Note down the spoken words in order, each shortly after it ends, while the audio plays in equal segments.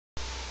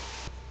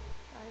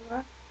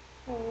Saima.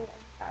 Hey, I'm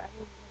sorry, I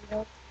made a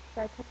video.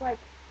 So I took like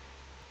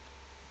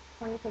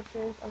 20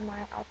 pictures of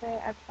my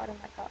outfit. I've gotten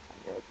like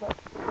 100. Look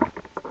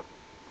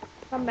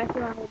how messy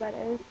my whole bed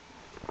is.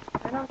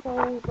 I don't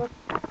clothes. Look,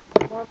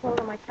 more clothes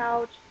on my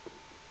couch.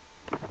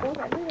 Clothes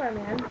everywhere,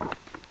 man.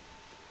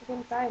 Look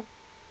inside.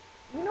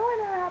 You know I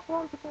never have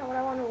problem picking out what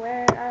I want to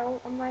wear.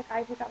 I'm like,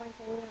 I pick out my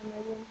clothes and I'm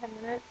ready in 10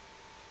 minutes.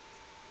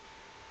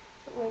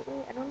 But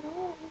lately, I don't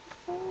know. I'm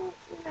just so,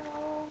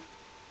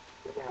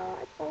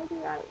 I told you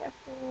that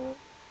yesterday.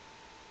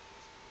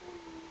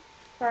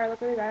 Sorry, I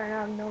look really bad right now.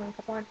 I have no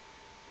makeup on.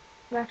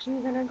 I'm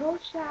actually gonna go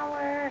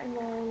shower and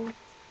then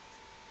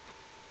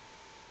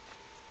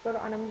go to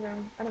Anam's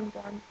room, Anam's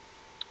dorm.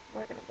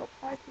 We're gonna go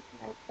party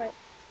tonight. But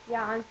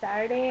yeah, on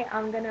Saturday,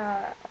 I'm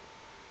gonna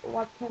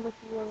webcam with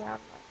you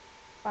around like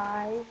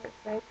 5 or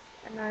 6,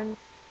 and then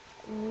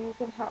you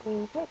can help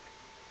me pick,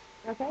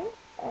 okay?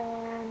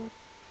 And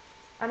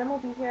Anam will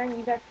be here, and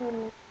you guys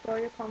can throw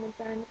your comments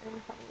in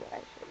and tell me what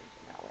I should and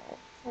should not wear.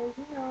 Because,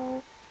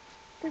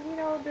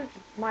 this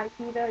might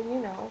be the,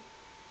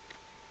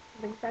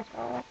 something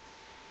special.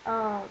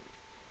 I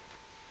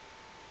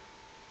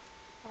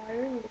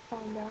really need to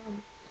calm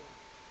down.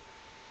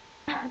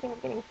 I think I'm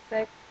getting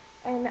sick.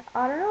 And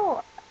I don't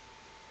know,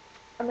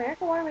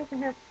 American water makes my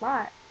hair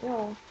flat.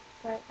 Ew.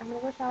 But I'm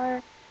gonna go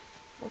shower,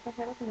 make my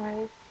hair look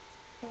nice,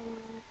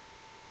 and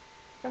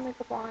put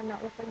makeup on,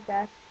 not look like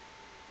death.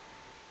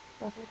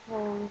 Brush my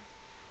clothes.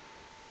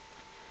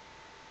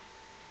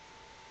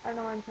 I don't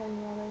know why I'm telling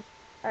you all this.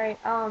 Alright,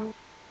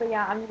 but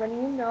yeah, I'm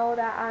letting you know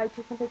that I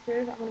took some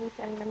pictures. I'm gonna be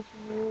sending them to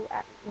you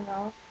at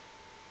email. I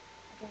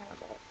think I don't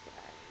get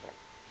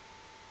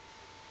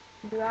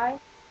it. Do I?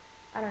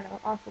 I don't know.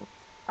 Awesome.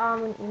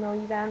 I'm gonna email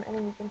you them, and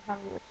then you can tell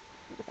me which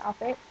cutest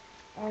outfit.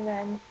 And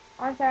then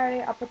on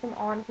Saturday, I'll put them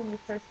on for you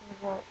personally.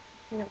 Well,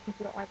 since you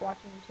don't like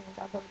watching me change,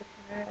 I'll go to the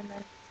corner and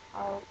then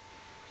I'll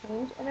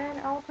change, and then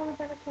I'll come in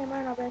front of the camera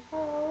and I'll be like,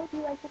 "Hello, do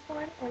you like this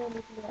one?" And then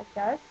you can be like,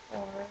 "Yes"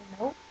 or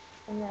 "No,"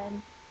 and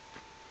then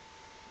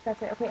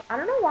that's it. Okay. I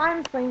don't know why I'm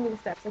explaining you the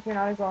steps if you're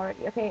not as well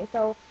already. Okay,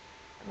 so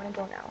I'm gonna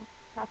go now.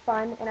 Have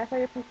fun, and I saw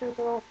your picture with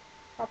a little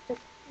chopstick.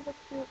 That's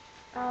cute.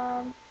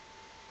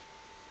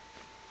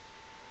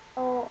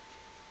 Oh,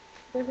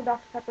 there's a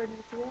Dr. Pepper. Do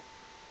you see it?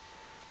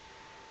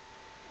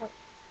 Oh,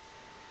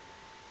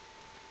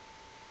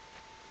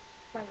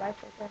 my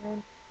life right there,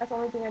 man. That's the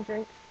only thing I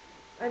drink.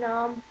 And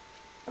I'm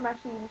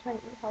actually even trying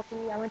to eat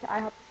healthy. I went to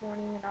IHOP this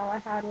morning, and all I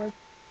had was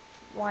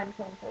one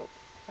pancake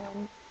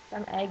and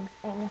some eggs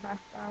and hash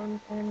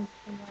browns and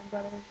my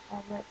brother's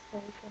omelet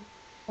steak. And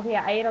okay,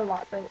 yeah, I ate a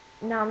lot, but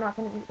now I'm not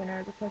gonna eat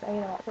dinner because I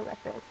ate a lot for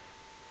breakfast.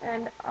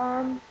 And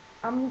I'm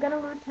gonna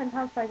lose 10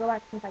 pounds if I go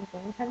back since I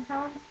gained 10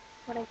 pounds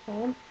when I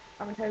came.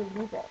 I'm gonna try to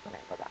lose it when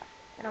I go back,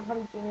 and I'll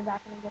probably gain it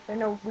back when I get there.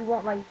 No, we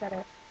won't let each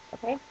other.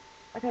 Okay.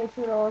 Okay,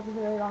 toodles. This is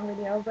a really long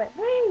video, but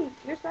hey,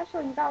 you're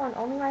special. You got one.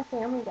 Only my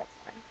family gets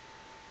one.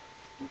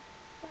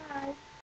 Bye.